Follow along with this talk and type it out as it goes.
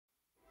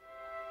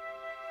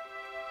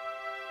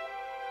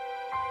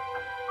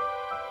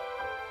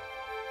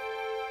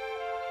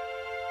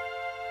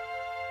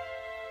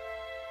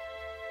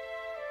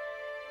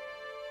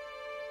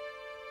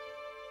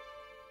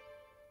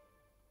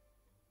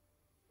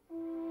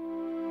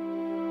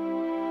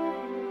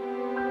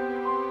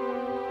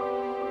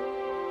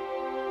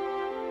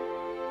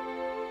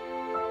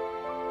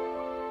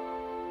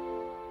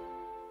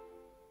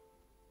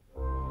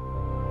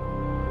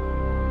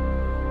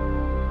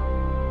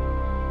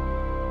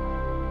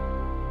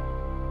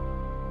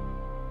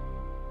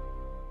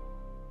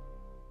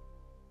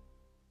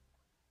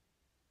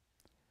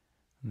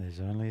There's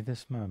only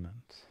this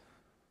moment.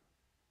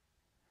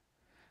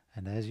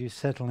 And as you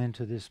settle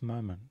into this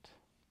moment,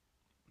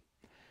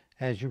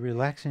 as you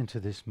relax into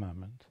this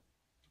moment,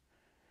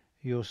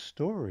 your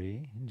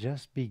story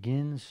just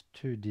begins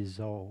to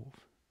dissolve.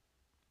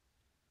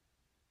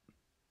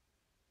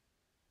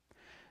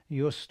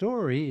 Your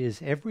story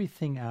is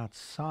everything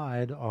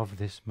outside of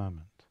this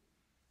moment.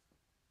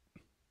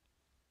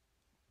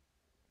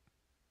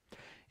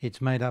 It's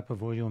made up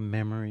of all your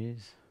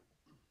memories,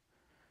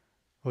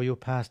 all your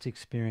past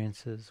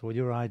experiences, all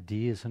your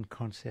ideas and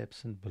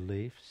concepts and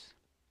beliefs.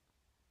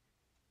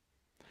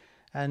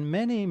 And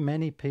many,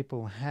 many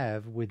people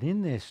have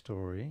within their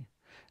story,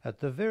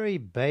 at the very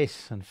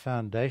base and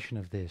foundation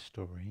of their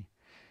story,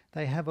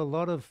 they have a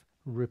lot of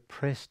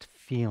repressed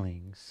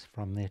feelings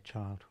from their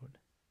childhood.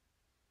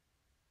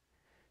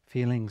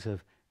 Feelings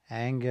of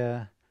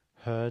anger,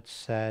 hurt,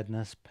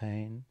 sadness,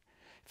 pain,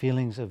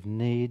 feelings of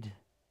need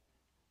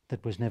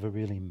that was never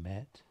really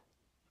met.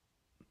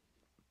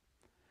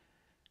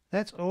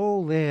 That's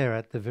all there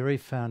at the very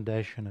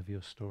foundation of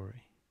your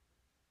story.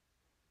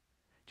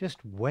 Just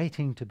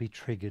waiting to be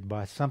triggered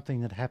by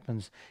something that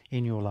happens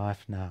in your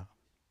life now.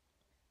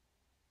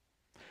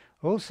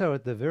 Also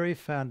at the very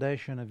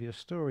foundation of your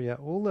story are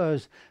all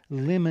those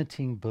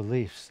limiting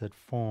beliefs that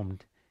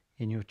formed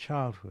in your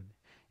childhood,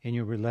 in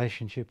your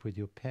relationship with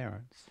your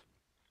parents.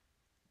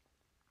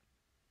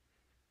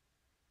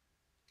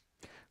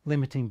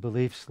 Limiting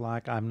beliefs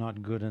like, I'm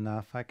not good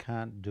enough, I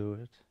can't do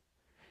it.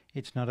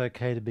 It's not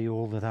okay to be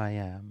all that I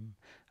am.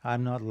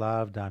 I'm not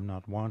loved, I'm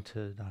not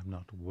wanted, I'm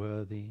not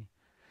worthy.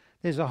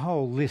 There's a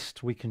whole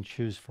list we can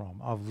choose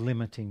from of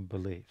limiting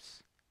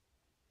beliefs.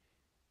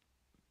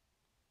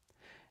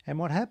 And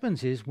what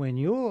happens is when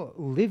you're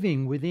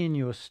living within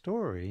your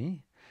story,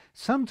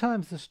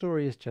 sometimes the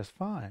story is just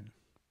fine.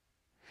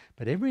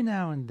 But every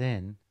now and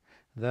then,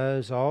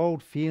 those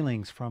old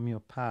feelings from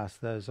your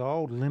past, those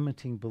old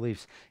limiting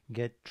beliefs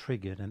get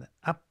triggered and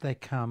up they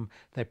come,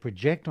 they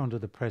project onto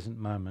the present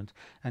moment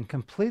and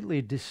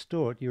completely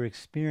distort your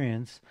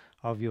experience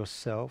of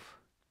yourself,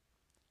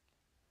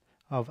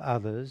 of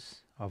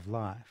others, of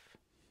life.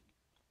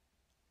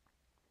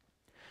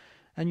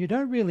 And you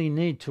don't really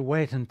need to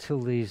wait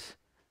until these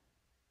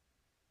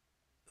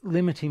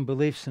limiting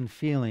beliefs and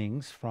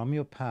feelings from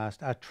your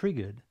past are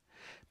triggered,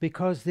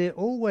 because they're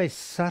always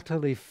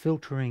subtly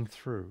filtering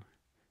through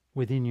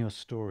within your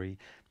story.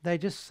 They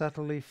just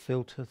subtly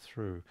filter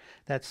through.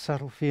 That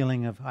subtle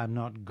feeling of I'm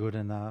not good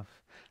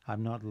enough,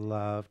 I'm not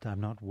loved,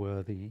 I'm not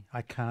worthy,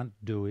 I can't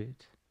do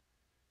it.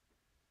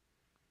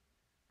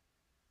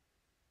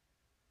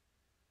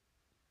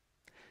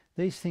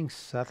 These things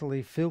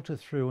subtly filter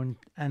through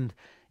and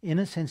in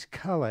a sense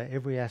colour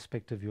every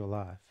aspect of your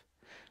life.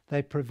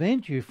 They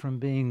prevent you from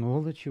being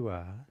all that you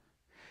are.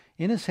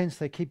 In a sense,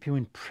 they keep you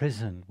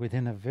imprisoned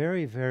within a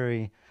very,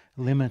 very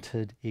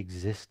limited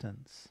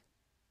existence.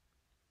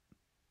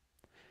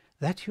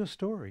 That's your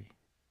story.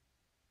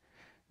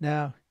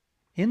 Now,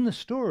 in the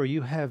story,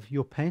 you have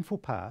your painful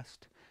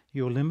past,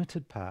 your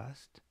limited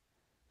past,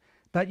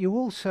 but you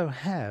also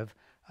have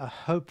a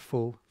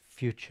hopeful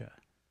future.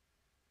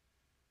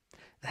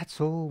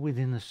 That's all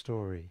within the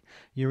story.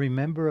 You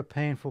remember a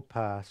painful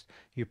past,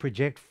 you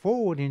project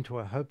forward into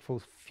a hopeful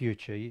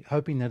future,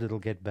 hoping that it'll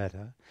get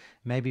better.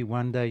 Maybe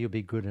one day you'll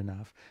be good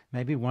enough.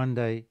 Maybe one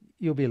day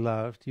you'll be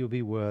loved, you'll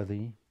be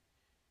worthy.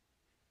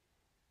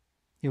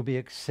 You'll be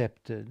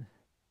accepted.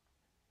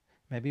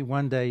 Maybe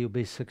one day you'll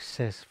be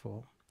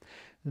successful.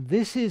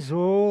 This is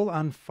all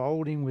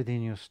unfolding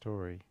within your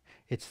story.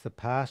 It's the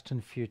past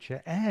and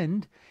future,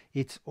 and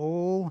it's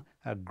all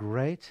a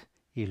great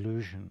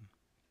illusion.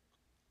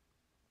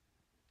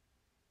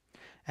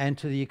 And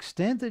to the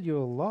extent that you're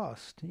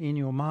lost in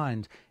your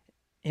mind,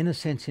 in a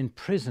sense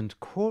imprisoned,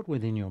 caught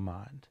within your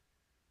mind,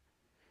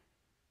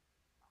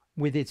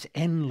 with its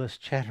endless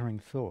chattering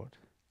thought,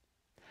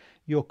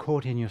 you're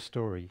caught in your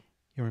story.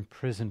 You're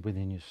imprisoned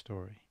within your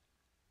story.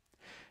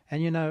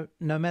 And you know,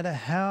 no matter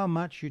how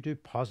much you do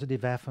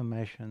positive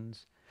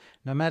affirmations,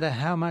 no matter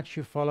how much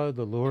you follow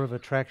the law of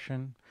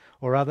attraction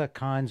or other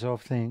kinds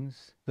of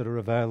things that are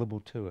available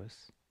to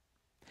us,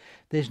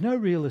 there's no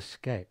real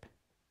escape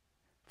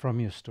from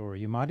your story.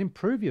 You might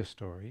improve your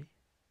story,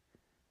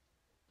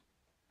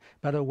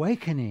 but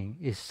awakening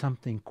is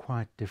something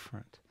quite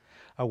different.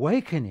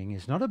 Awakening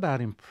is not about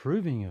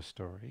improving your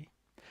story.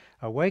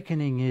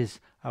 Awakening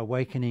is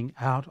awakening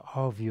out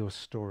of your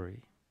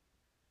story.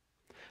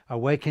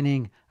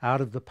 Awakening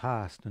out of the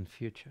past and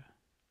future.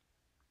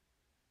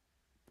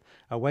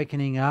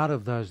 Awakening out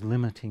of those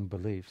limiting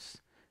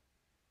beliefs.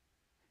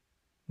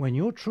 When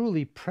you're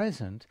truly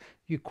present,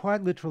 you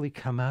quite literally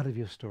come out of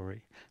your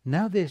story.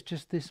 Now there's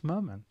just this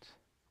moment.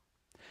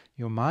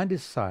 Your mind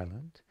is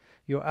silent.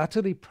 You're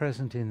utterly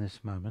present in this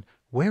moment.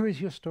 Where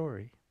is your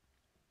story?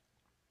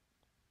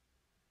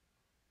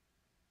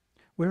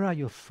 Where are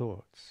your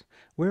thoughts?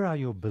 Where are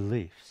your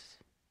beliefs?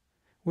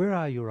 Where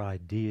are your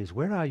ideas?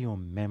 Where are your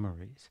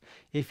memories?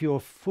 If you're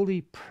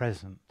fully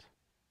present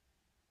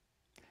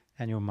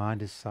and your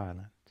mind is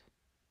silent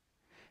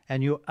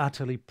and you're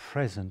utterly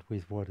present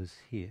with what is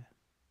here,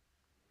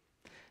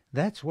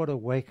 That's what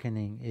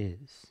awakening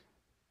is.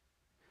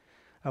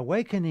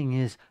 Awakening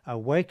is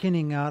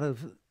awakening out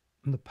of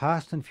the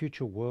past and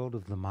future world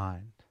of the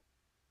mind,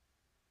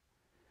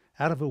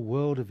 out of a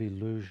world of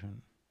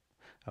illusion,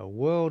 a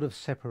world of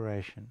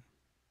separation,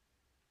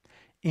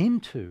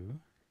 into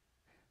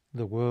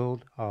the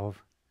world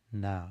of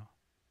now.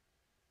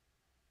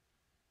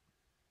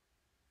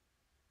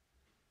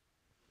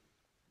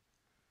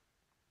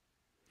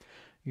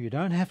 You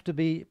don't have to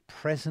be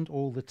present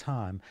all the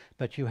time,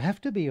 but you have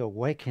to be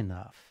awake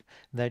enough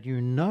that you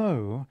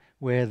know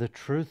where the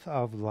truth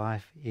of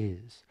life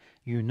is.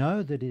 You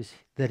know that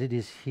it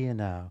is here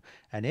now,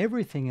 and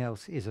everything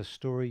else is a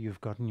story you've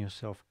gotten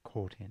yourself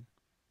caught in.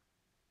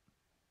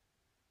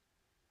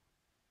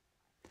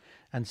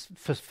 And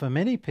for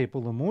many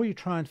people, the more you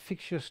try and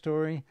fix your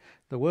story,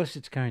 the worse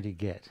it's going to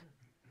get.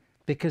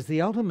 Because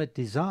the ultimate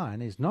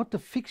design is not to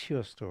fix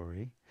your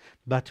story,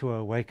 but to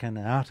awaken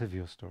out of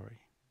your story.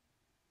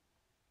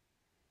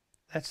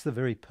 That's the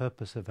very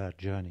purpose of our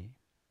journey.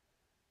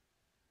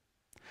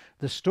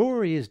 The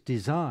story is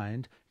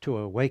designed to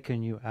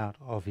awaken you out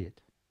of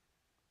it.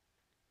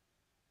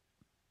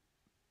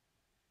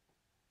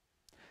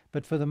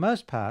 But for the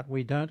most part,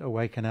 we don't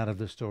awaken out of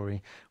the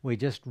story. We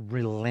just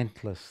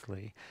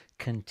relentlessly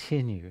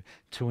continue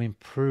to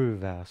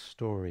improve our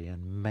story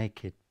and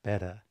make it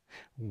better.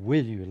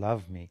 Will you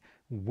love me?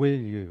 Will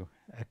you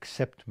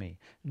accept me?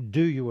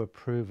 Do you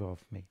approve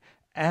of me?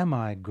 Am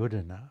I good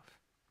enough?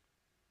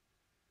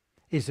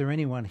 Is there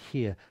anyone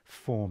here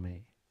for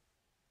me?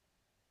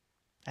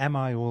 Am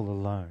I all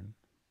alone?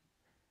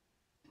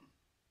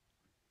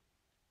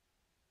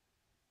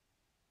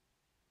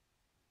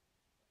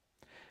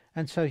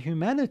 And so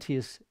humanity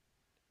is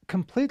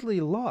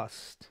completely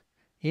lost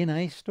in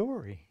a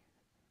story.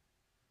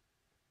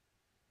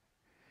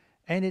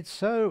 And it's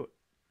so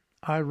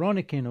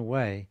ironic in a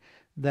way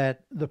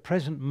that the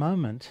present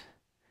moment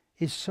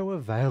is so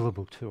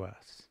available to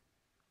us.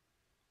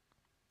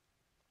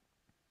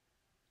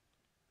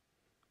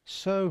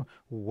 So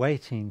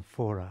waiting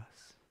for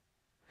us.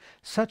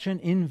 Such an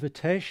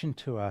invitation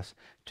to us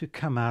to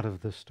come out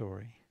of the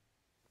story.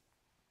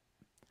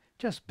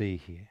 Just be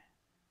here.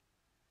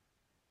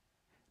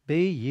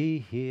 Be ye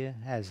here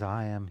as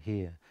I am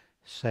here,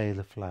 say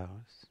the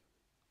flowers.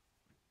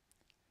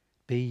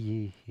 Be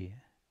ye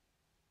here.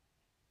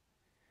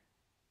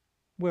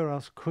 Where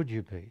else could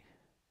you be?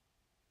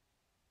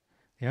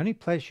 The only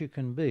place you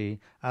can be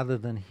other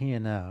than here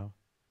now,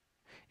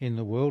 in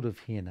the world of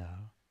here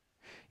now,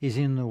 is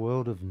in the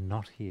world of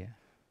not here.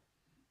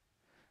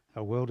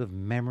 A world of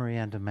memory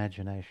and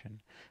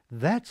imagination.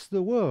 That's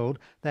the world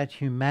that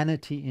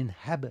humanity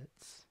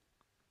inhabits.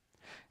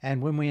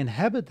 And when we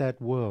inhabit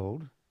that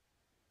world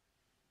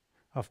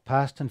of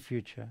past and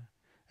future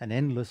and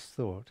endless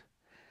thought,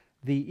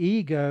 the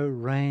ego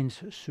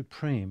reigns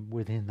supreme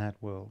within that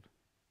world.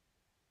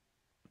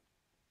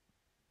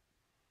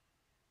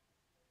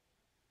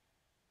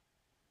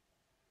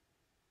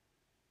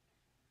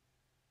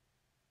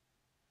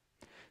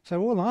 So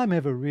all I'm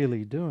ever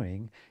really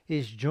doing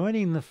is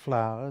joining the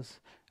flowers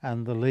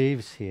and the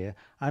leaves here.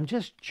 I'm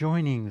just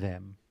joining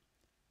them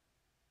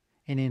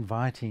in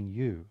inviting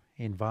you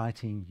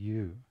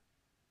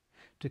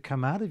to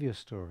come out of your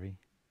story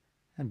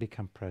and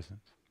become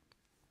present.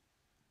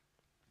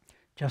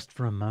 Just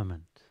for a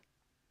moment.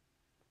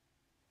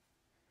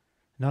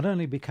 Not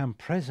only become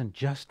present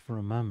just for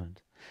a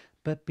moment,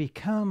 but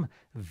become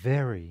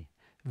very,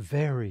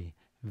 very,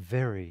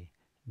 very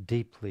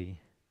deeply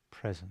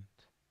present.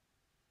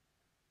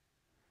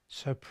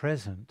 So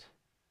present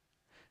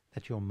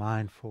that your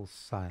mind falls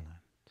silent.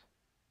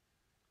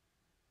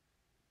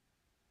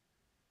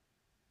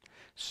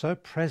 So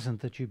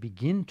present that you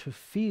begin to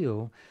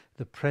feel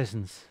the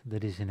presence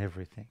that is in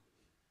everything.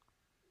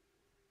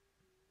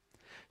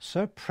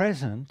 So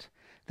present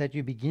that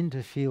you begin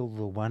to feel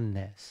the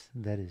oneness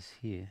that is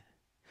here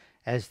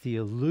as the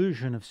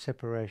illusion of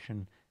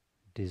separation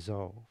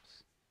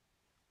dissolves.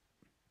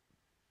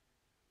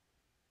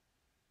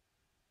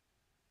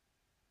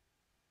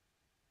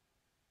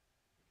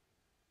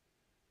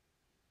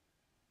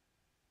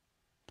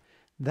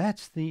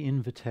 That's the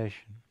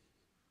invitation.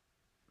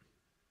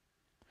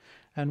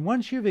 And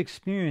once you've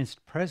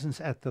experienced presence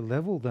at the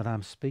level that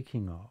I'm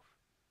speaking of,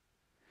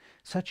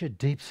 such a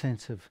deep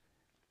sense of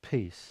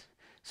peace,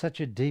 such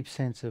a deep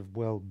sense of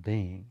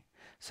well-being,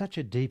 such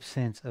a deep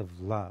sense of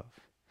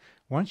love,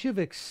 once you've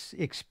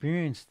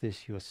experienced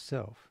this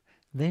yourself,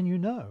 then you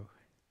know.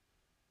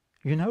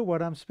 You know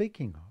what I'm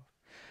speaking of.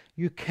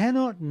 You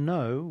cannot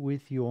know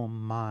with your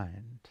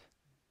mind.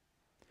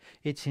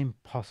 It's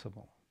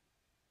impossible.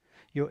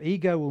 Your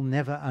ego will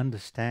never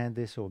understand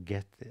this or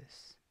get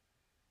this.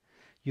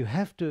 You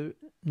have to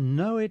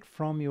know it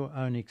from your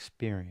own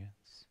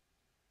experience.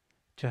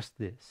 Just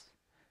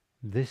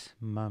this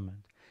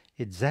moment,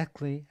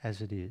 exactly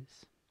as it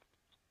is.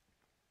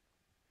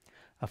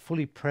 A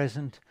fully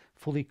present,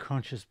 fully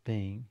conscious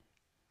being,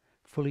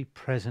 fully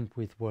present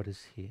with what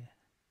is here.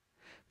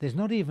 There's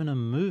not even a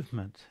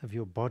movement of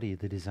your body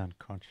that is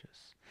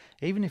unconscious.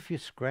 Even if you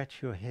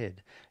scratch your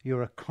head,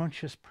 you're a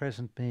conscious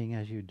present being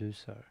as you do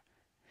so.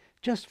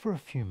 just for a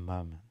few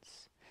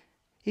moments.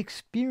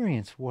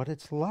 Experience what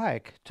it's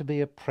like to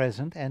be a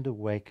present and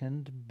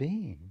awakened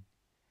being.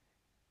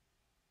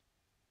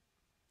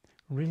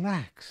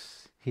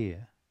 Relax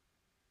here.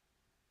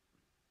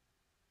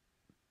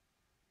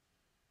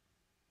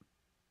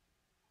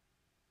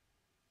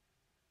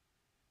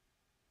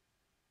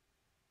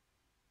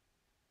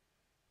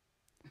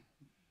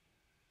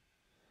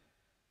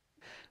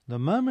 The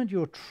moment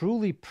you're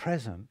truly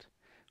present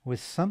with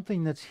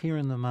something that's here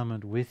in the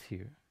moment with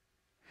you,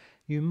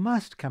 you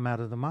must come out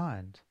of the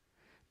mind,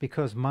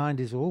 because mind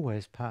is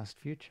always past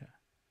future.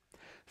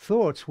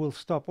 Thoughts will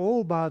stop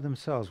all by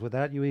themselves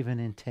without you even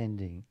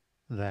intending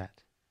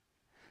that,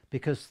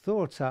 because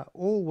thoughts are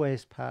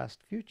always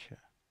past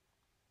future.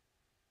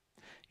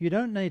 You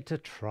don't need to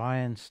try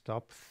and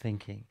stop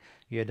thinking.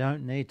 You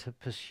don't need to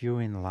pursue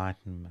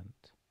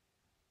enlightenment.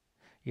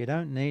 You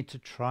don't need to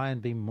try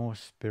and be more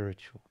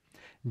spiritual.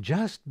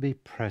 Just be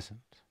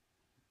present.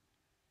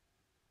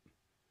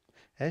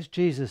 As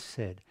Jesus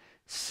said,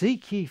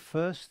 "Seek ye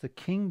first the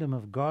kingdom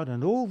of God,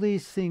 and all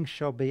these things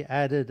shall be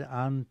added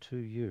unto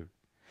you."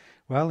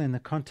 Well, in the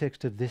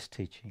context of this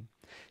teaching,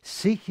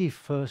 seek ye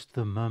first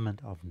the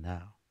moment of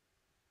now,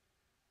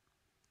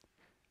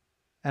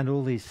 and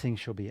all these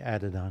things shall be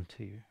added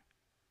unto you.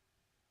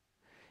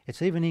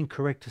 It's even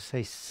incorrect to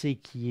say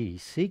seek ye.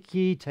 Seek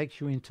ye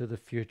takes you into the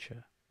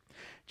future.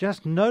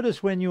 Just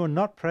notice when you are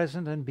not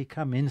present and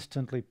become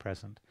instantly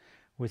present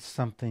with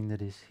something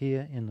that is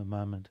here in the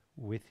moment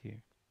with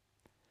you.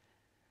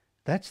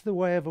 That's the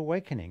way of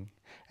awakening.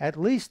 At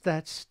least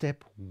that's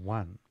step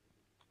one.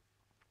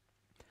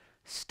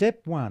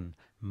 Step one,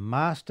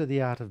 master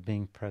the art of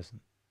being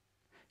present.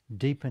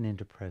 Deepen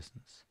into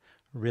presence.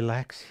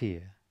 Relax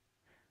here.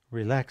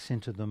 Relax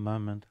into the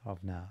moment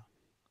of now.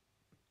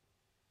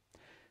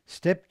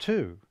 Step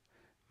two,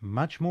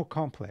 much more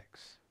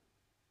complex.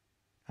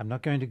 I'm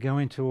not going to go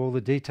into all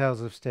the details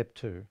of step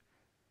two,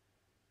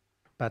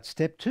 but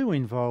step two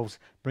involves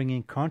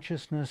bringing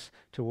consciousness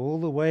to all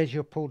the ways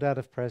you're pulled out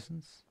of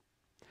presence,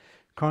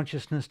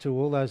 consciousness to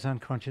all those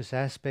unconscious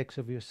aspects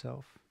of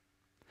yourself,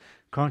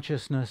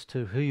 consciousness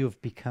to who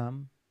you've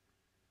become,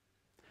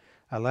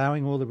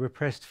 allowing all the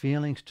repressed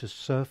feelings to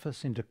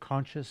surface into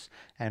conscious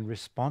and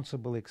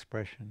responsible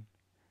expression,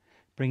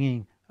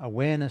 bringing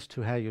awareness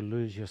to how you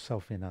lose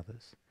yourself in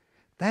others.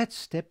 That's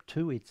step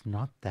two. It's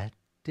not that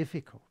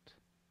difficult.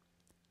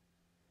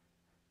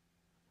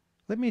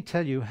 Let me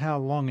tell you how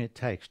long it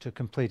takes to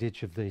complete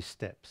each of these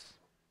steps.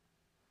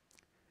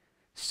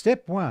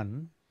 Step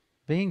one,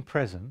 being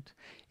present,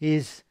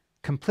 is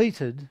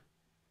completed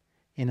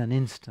in an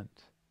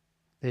instant.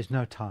 There's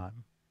no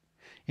time.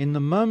 In the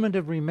moment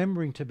of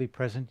remembering to be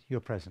present, you're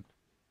present.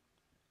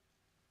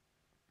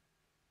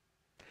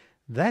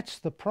 That's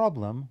the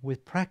problem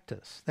with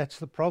practice. That's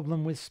the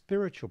problem with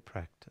spiritual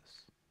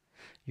practice.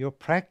 You're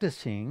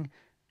practicing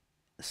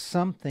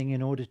something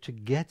in order to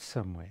get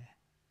somewhere.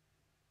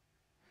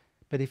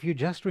 But if you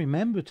just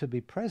remember to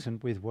be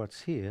present with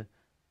what's here,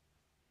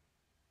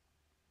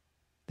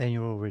 then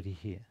you're already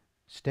here.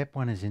 Step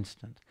one is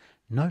instant.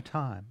 No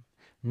time,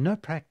 no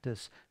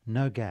practice,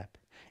 no gap.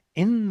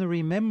 In the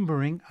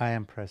remembering, I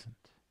am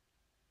present.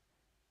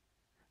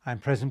 I'm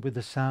present with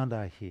the sound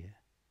I hear.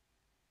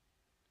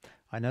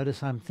 I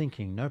notice I'm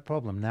thinking, no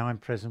problem, now I'm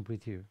present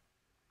with you.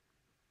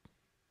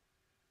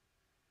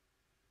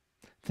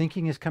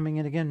 Thinking is coming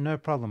in again, no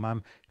problem,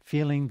 I'm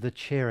feeling the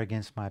chair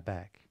against my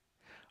back.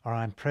 Or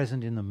I'm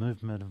present in the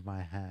movement of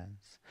my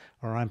hands.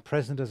 Or I'm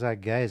present as I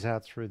gaze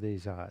out through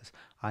these eyes.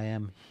 I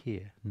am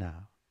here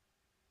now.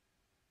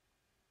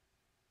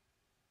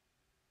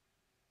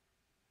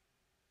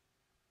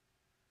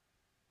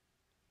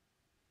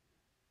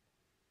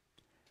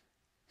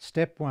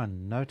 Step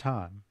one, no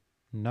time,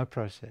 no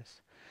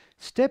process.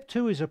 Step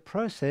two is a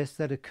process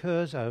that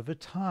occurs over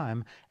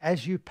time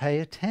as you pay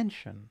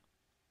attention.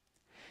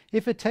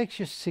 If it takes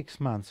you 6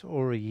 months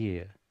or a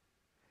year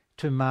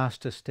to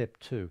master step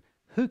two,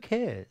 who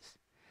cares?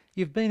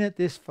 You've been at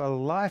this for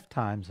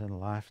lifetimes and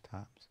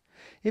lifetimes.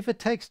 If it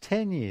takes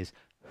 10 years,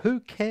 who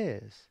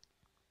cares?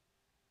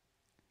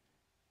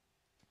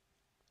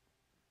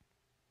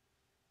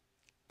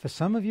 For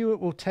some of you it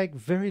will take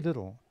very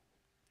little.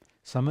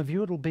 Some of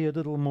you it'll be a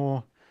little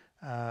more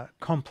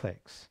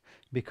complex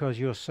because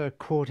you're so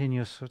caught in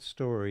your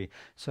story,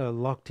 so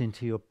locked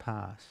into your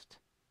past.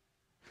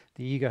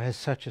 The ego has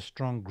such a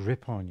strong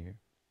grip on you.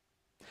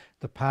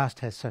 The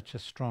past has such a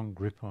strong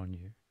grip on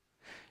you.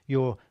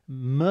 You're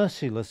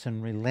merciless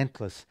and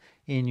relentless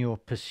in your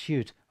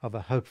pursuit of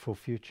a hopeful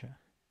future,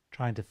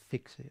 trying to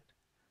fix it.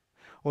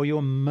 Or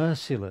you're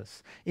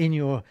merciless in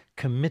your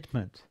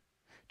commitment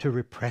to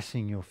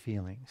repressing your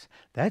feelings.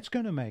 That's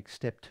going to make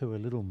step two a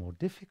little more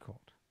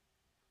difficult.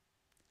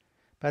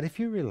 But if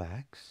you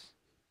relax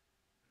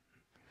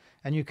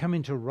and you come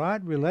into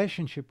right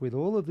relationship with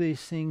all of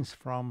these things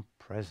from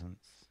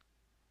presence,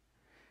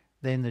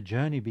 then the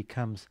journey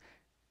becomes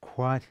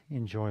quite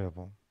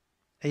enjoyable,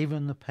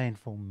 even the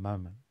painful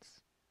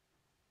moments.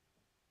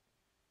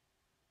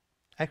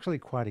 actually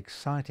quite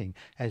exciting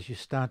as you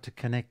start to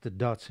connect the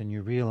dots and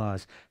you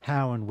realize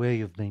how and where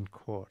you've been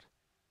caught.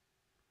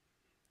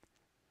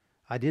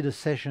 I did a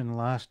session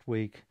last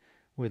week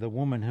with a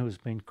woman who has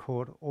been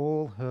caught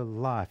all her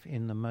life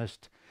in the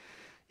most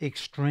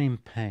extreme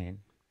pain,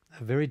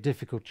 a very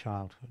difficult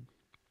childhood.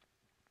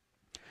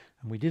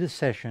 And we did a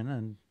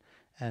session,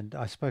 and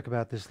I spoke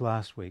about this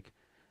last week.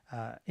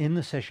 In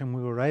the session,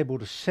 we were able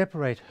to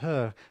separate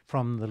her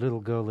from the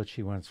little girl that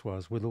she once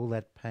was, with all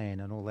that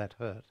pain and all that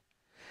hurt,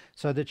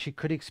 so that she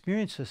could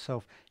experience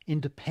herself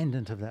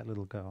independent of that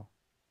little girl.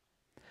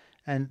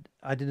 And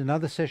I did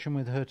another session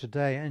with her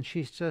today, and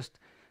she's just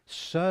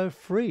so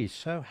free,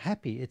 so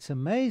happy. It's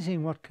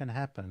amazing what can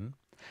happen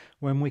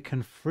when we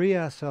can free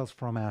ourselves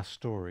from our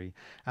story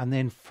and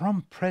then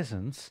from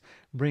presence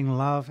bring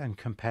love and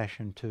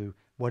compassion to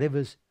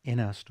whatever's in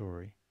our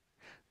story.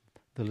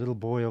 The little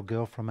boy or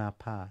girl from our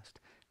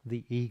past,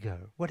 the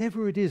ego,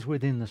 whatever it is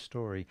within the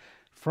story.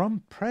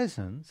 From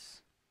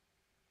presence,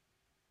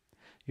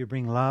 you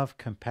bring love,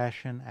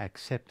 compassion,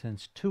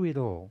 acceptance to it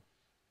all.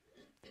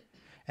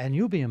 And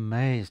you'll be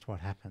amazed what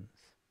happens.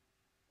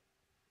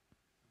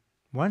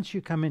 Once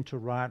you come into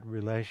right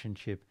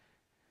relationship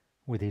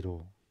with it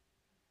all,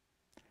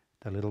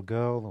 the little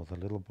girl or the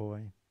little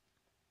boy,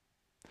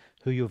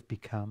 who you've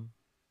become,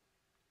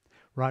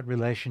 right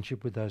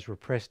relationship with those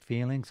repressed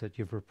feelings that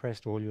you've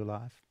repressed all your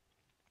life,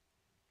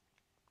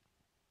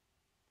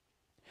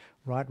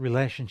 right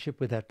relationship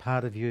with that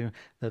part of you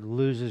that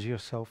loses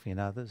yourself in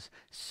others,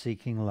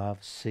 seeking love,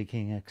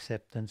 seeking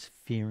acceptance,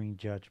 fearing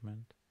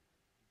judgment,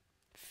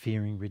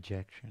 fearing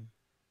rejection.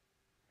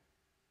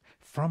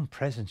 From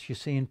presence, you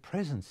see, in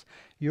presence,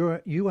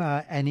 you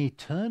are an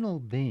eternal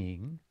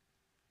being,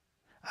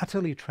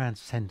 utterly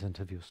transcendent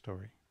of your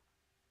story.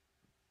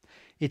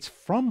 It's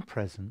from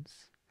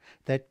presence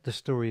that the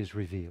story is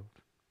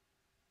revealed.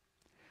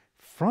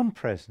 From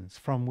presence,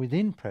 from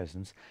within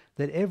presence,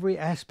 that every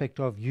aspect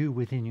of you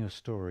within your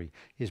story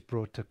is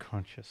brought to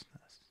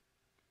consciousness.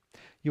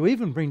 You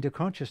even bring to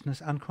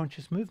consciousness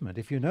unconscious movement.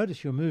 If you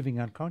notice you're moving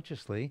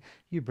unconsciously,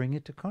 you bring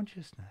it to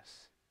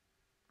consciousness.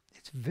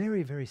 It's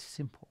very, very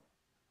simple.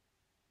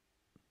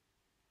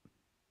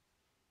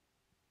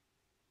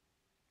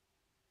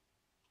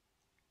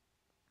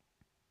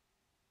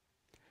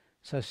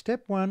 So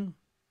step one,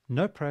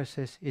 no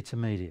process, it's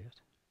immediate.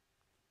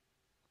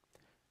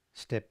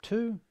 Step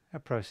two, a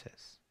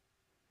process.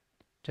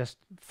 Just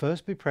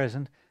first be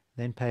present,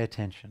 then pay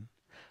attention.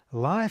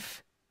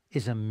 Life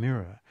is a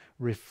mirror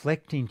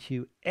reflecting to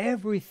you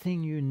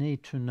everything you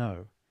need to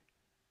know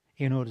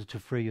in order to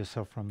free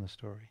yourself from the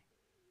story.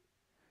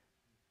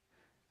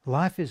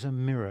 Life is a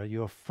mirror.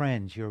 Your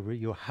friends,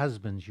 your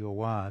husbands, your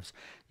wives,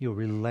 your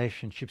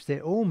relationships,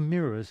 they're all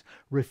mirrors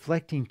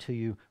reflecting to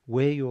you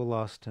where you're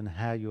lost and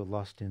how you're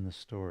lost in the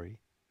story.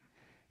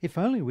 If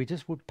only we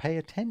just would pay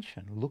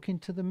attention, look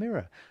into the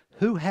mirror.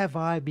 Who have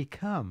I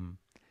become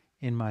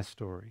in my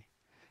story?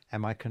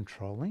 Am I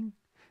controlling?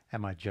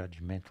 Am I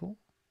judgmental?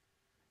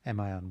 Am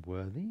I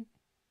unworthy?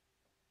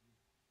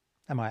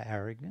 Am I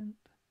arrogant?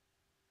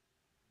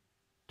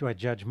 Do I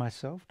judge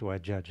myself? Do I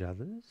judge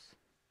others?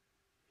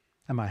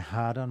 Am I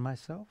hard on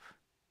myself?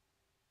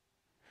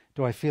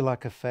 Do I feel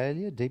like a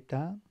failure deep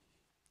down?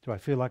 Do I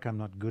feel like I'm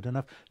not good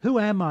enough? Who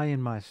am I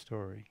in my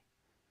story?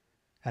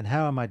 And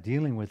how am I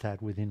dealing with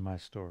that within my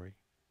story?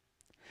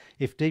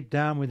 If deep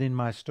down within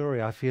my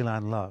story I feel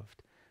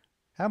unloved,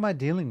 how am I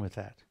dealing with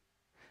that?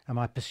 Am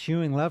I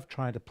pursuing love,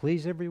 trying to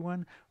please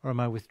everyone, or am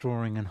I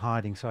withdrawing and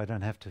hiding so I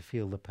don't have to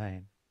feel the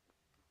pain?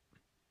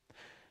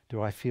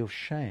 Do I feel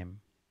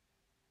shame?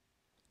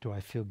 Do I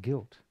feel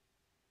guilt?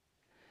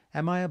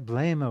 Am I a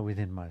blamer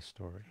within my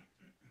story?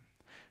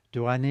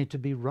 Do I need to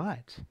be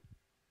right?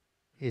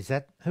 Is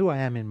that who I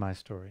am in my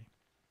story?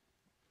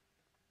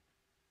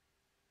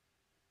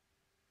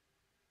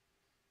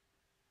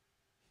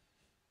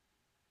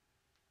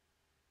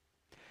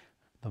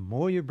 The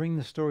more you bring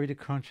the story to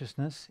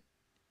consciousness,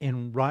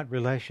 in right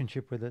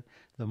relationship with it,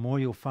 the more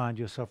you'll find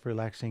yourself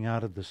relaxing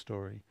out of the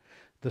story.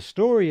 The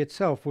story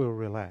itself will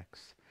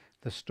relax.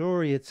 The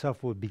story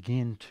itself will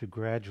begin to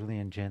gradually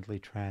and gently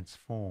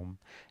transform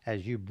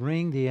as you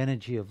bring the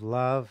energy of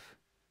love,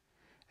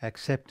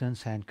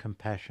 acceptance, and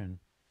compassion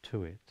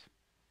to it.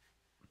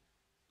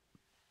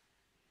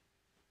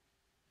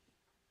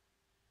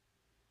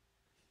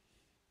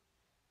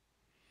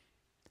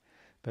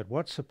 But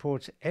what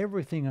supports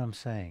everything I'm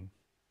saying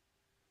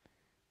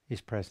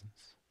is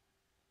presence.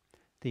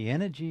 The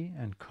energy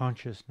and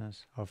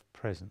consciousness of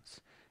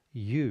presence.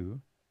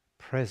 You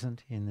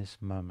present in this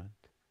moment.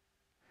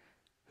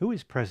 Who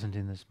is present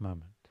in this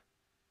moment?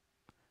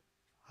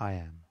 I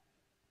am.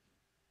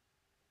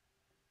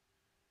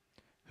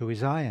 Who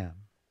is I am?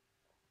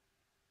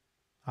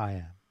 I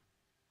am.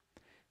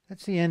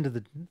 That's the end of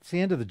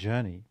the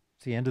journey.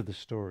 It's the end of the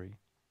story.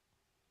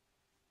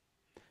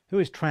 Who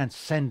is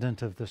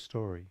transcendent of the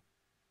story?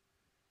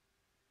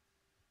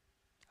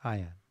 I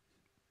am.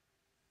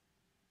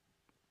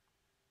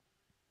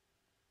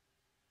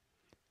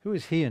 Who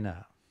is here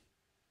now?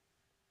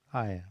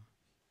 I am.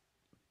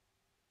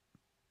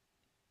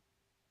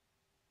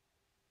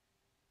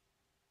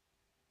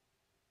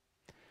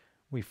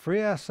 We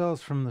free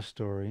ourselves from the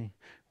story,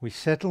 we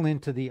settle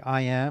into the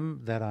I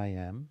am that I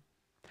am,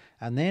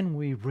 and then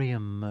we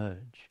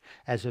re-emerge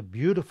as a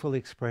beautiful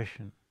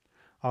expression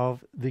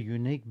of the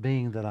unique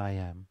being that I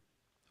am,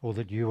 or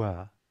that you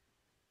are,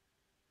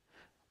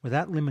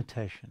 without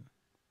limitation,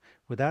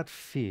 without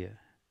fear,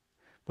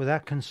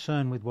 without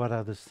concern with what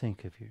others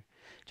think of you.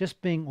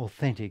 Just being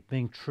authentic,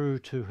 being true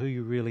to who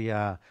you really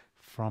are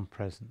from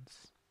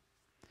presence.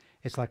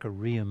 It's like a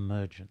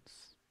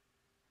re-emergence.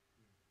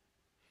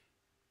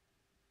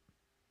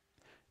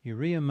 You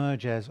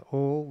re-emerge as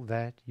all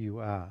that you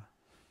are.